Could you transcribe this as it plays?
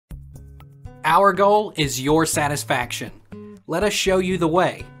Our goal is your satisfaction. Let us show you the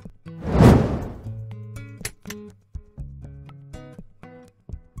way.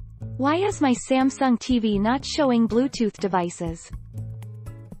 Why is my Samsung TV not showing Bluetooth devices?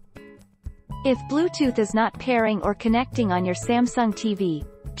 If Bluetooth is not pairing or connecting on your Samsung TV,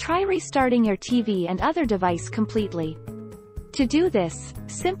 try restarting your TV and other device completely. To do this,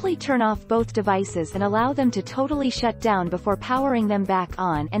 simply turn off both devices and allow them to totally shut down before powering them back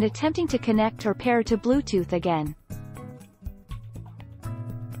on and attempting to connect or pair to Bluetooth again.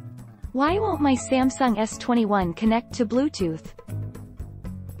 Why won't my Samsung S21 connect to Bluetooth?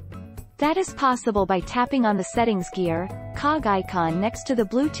 That is possible by tapping on the settings gear, cog icon next to the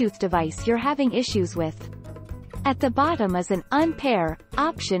Bluetooth device you're having issues with. At the bottom is an Unpair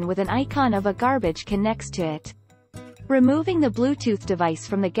option with an icon of a garbage can next to it. Removing the Bluetooth device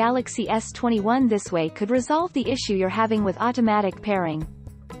from the Galaxy S21 this way could resolve the issue you're having with automatic pairing.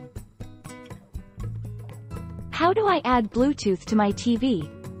 How do I add Bluetooth to my TV?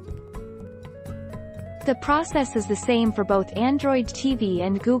 The process is the same for both Android TV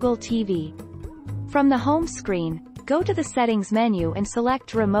and Google TV. From the home screen, go to the Settings menu and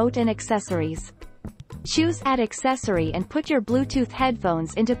select Remote and Accessories. Choose Add Accessory and put your Bluetooth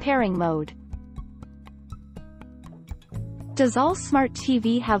headphones into pairing mode. Does all smart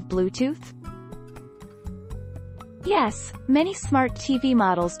TV have Bluetooth? Yes, many smart TV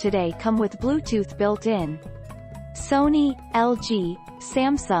models today come with Bluetooth built in. Sony, LG,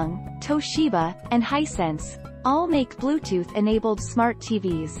 Samsung, Toshiba, and Hisense all make Bluetooth-enabled smart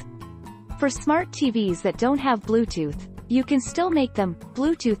TVs. For smart TVs that don't have Bluetooth, you can still make them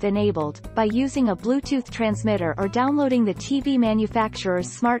Bluetooth-enabled by using a Bluetooth transmitter or downloading the TV manufacturer's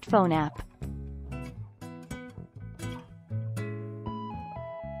smartphone app.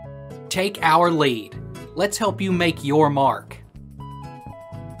 Take our lead. Let's help you make your mark.